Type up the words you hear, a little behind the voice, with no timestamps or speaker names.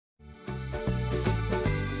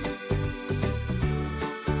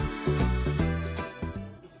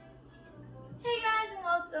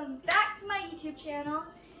YouTube channel,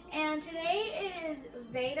 and today is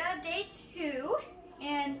VEDA Day 2,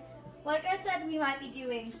 and like I said, we might be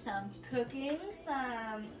doing some cooking,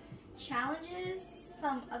 some challenges,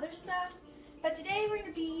 some other stuff, but today we're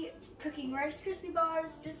going to be cooking Rice Krispie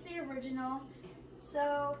bars, just the original.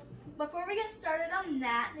 So before we get started on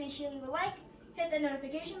that, make sure you leave a like, hit the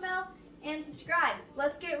notification bell, and subscribe.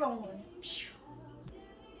 Let's get rolling.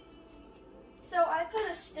 So I put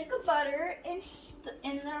a stick of butter in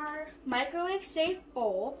our microwave safe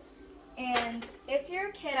bowl, and if you're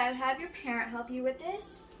a kid, I would have your parent help you with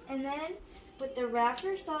this. And then with the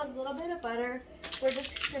wrapper, so a little bit of butter, we're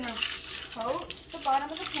just gonna coat the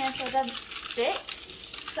bottom of the pan so it doesn't stick.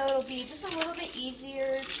 So it'll be just a little bit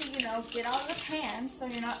easier to, get out of the pan so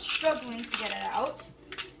you're not struggling to get it out.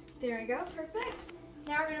 There we go, perfect.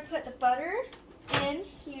 Now we're gonna put the butter in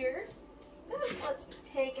here. Ooh, let's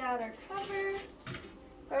take out our cover.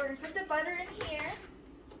 We're gonna put the butter in here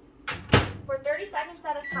for 30 seconds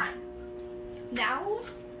at a time. Now,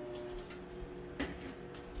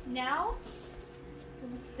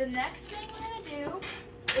 the next thing we're gonna do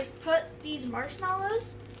is put these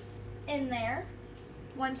marshmallows in there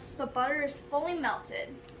once the butter is fully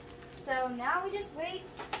melted. So now we just wait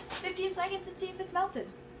 15 seconds and see if it's melted.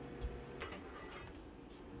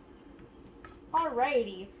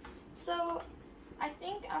 Alrighty, so I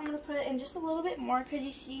think I'm gonna put it in just a little bit more because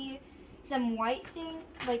you see them white thing,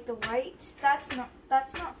 like the white, that's not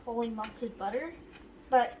fully melted butter,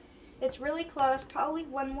 but it's really close. Probably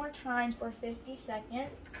one more time for 30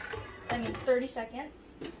 seconds.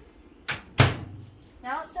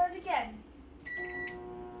 Now let's start again.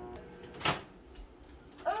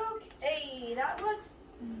 Okay, that looks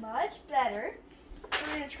much better.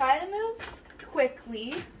 We're gonna try to move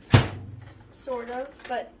quickly, sort of,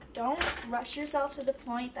 but don't rush yourself to the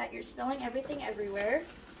point that you're spilling everything everywhere.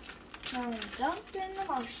 Now I'm gonna dump in the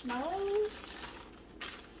marshmallows.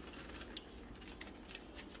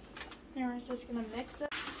 And we're just gonna mix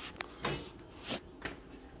it.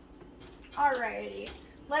 Alrighty,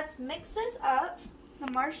 let's mix this up.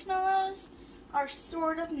 The marshmallows are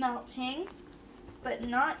sort of melting, but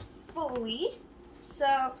not fully.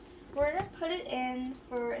 So we're gonna put it in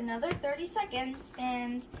for another 30 seconds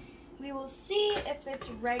and we will see if it's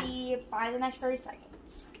ready by the next 30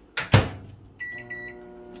 seconds.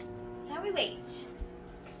 Now we wait.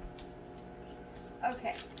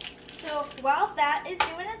 Okay, so while that is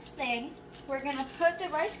doing its thing, we're gonna put the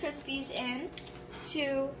Rice Krispies in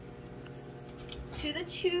to the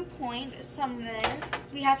 2 point somewhere.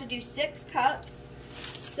 We have to do 6 cups.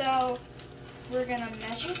 So we're gonna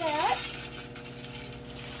measure that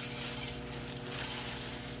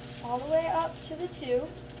all the way up to the 2.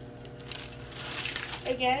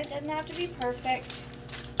 Again, it doesn't have to be perfect.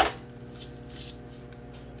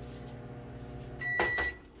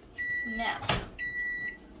 Now,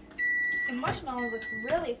 the marshmallows look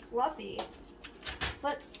really fluffy.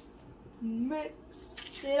 Let's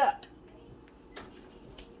mix it up.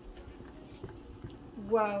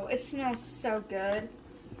 Whoa, it smells so good.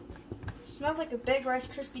 It smells like a big Rice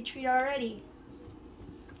Krispie treat already.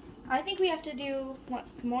 I think we have to do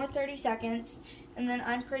more 30 seconds, and then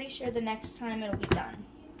I'm pretty sure the next time it'll be done.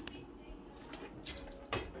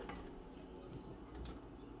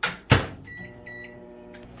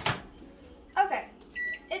 Okay,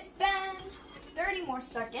 it's been 30 more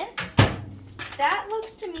seconds. That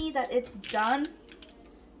looks to me that it's done.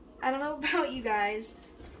 I don't know about you guys,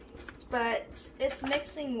 but it's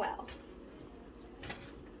mixing well.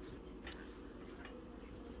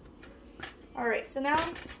 Alright, so now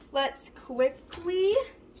let's quickly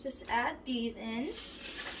just add these in.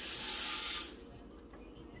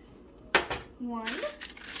 1.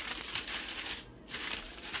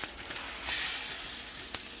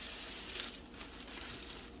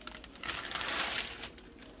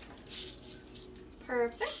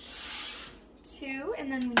 Perfect. 2,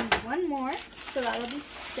 and then we need 1 more, so that'll be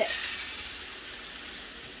 6.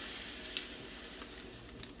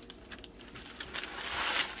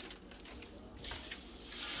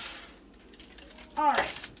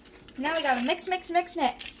 Alright, now we gotta mix.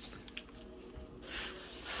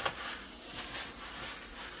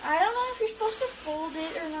 I don't know if you're supposed to fold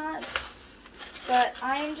it or not, but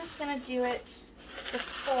I'm just gonna do it the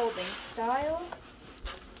folding style,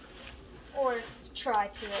 or try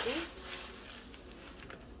to at least.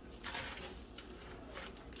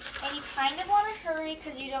 And you kind of want to hurry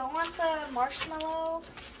because you don't want the marshmallow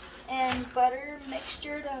and butter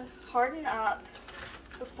mixture to harden up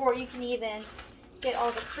before you can even get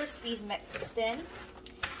all the Krispies mixed in.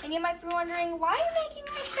 And you might be wondering, why are you making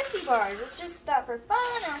Rice Krispie bars? It's just that for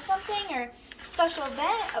fun or something, or special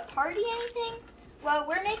event, a party, anything? Well,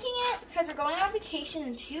 we're making it because we're going on vacation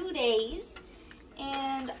in 2 days,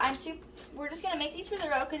 and we're just gonna make these for the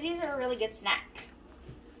road because these are a really good snack.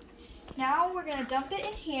 Now we're gonna dump it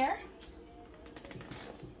in here.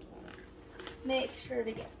 Make sure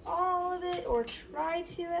to get all of it, or try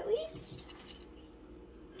to at least.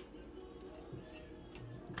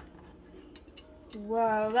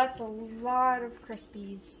 Whoa, that's a lot of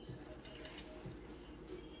Crispies.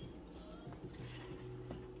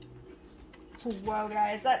 Whoa,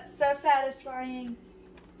 guys, that's so satisfying.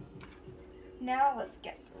 Now let's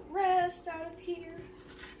get the rest out of here.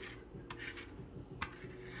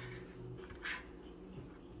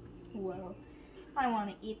 Whoa, I want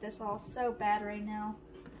to eat this all so bad right now.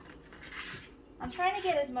 I'm trying to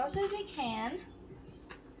get as much as we can.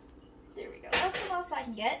 There we go, that's the most I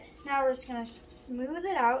can get. Now we're just gonna smooth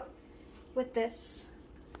it out with this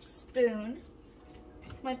spoon.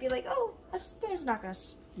 Might be like, oh, a spoon's not gonna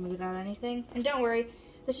smooth out anything. And don't worry,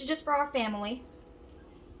 this is just for our family.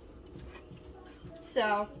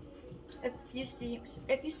 So, if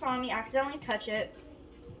you saw me accidentally touch it,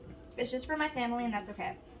 it's just for my family, and that's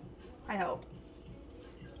okay. I hope.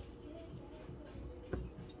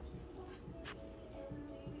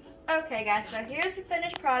 Okay guys, so here's the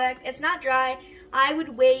finished product. It's not dry. I would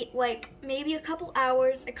wait like maybe a couple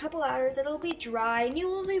hours, it'll be dry and you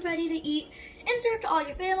will be ready to eat and serve to all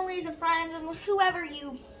your families and friends and whoever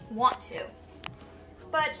you want to.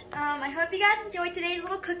 But I hope you guys enjoyed today's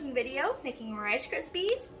little cooking video, making Rice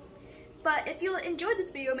Krispies. But if you enjoyed this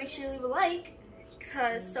video, make sure to leave a like,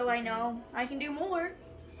 so I know I can do more.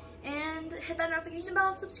 And hit that notification bell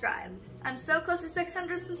and subscribe. I'm so close to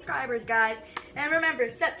 600 subscribers, guys. And remember,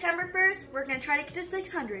 September 1st, we're going to try to get to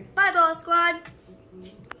 600. Bye, Ball Squad.